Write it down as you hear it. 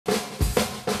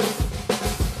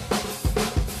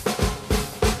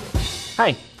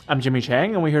Hi, I'm Jimmy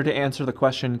Chang, and we're here to answer the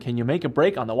question, can you make a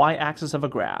break on the y-axis of a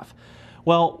graph?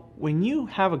 Well, when you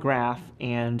have a graph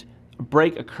and a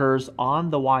break occurs on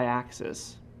the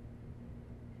y-axis,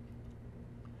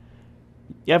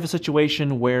 you have a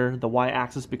situation where the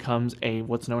y-axis becomes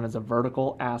what's known as a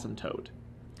vertical asymptote.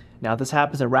 Now, this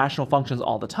happens in rational functions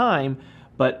all the time,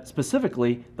 but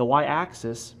specifically, the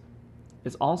y-axis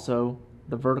is also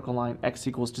the vertical line x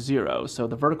equals to 0. So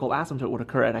the vertical asymptote would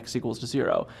occur at x equals to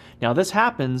 0. Now this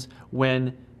happens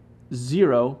when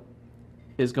 0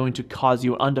 is going to cause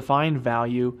you an undefined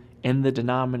value in the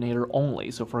denominator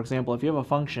only. So for example, if you have a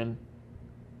function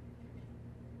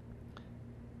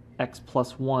x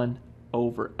plus 1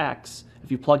 over x,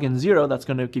 if you plug in 0, that's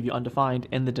going to give you undefined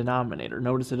in the denominator.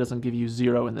 Notice it doesn't give you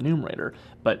 0 in the numerator,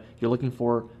 but you're looking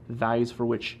for values for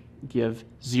which give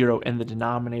 0 in the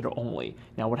denominator only.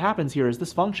 Now what happens here is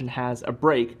this function has a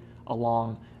break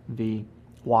along the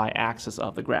y-axis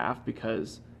of the graph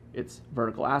because its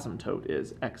vertical asymptote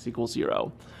is x equals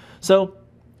 0. So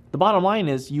the bottom line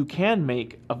is you can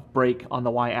make a break on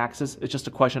the y-axis. It's just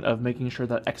a question of making sure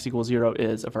that x equals 0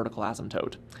 is a vertical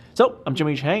asymptote. So I'm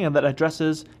Jimmy Chang, and that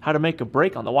addresses how to make a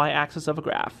break on the y-axis of a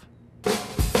graph.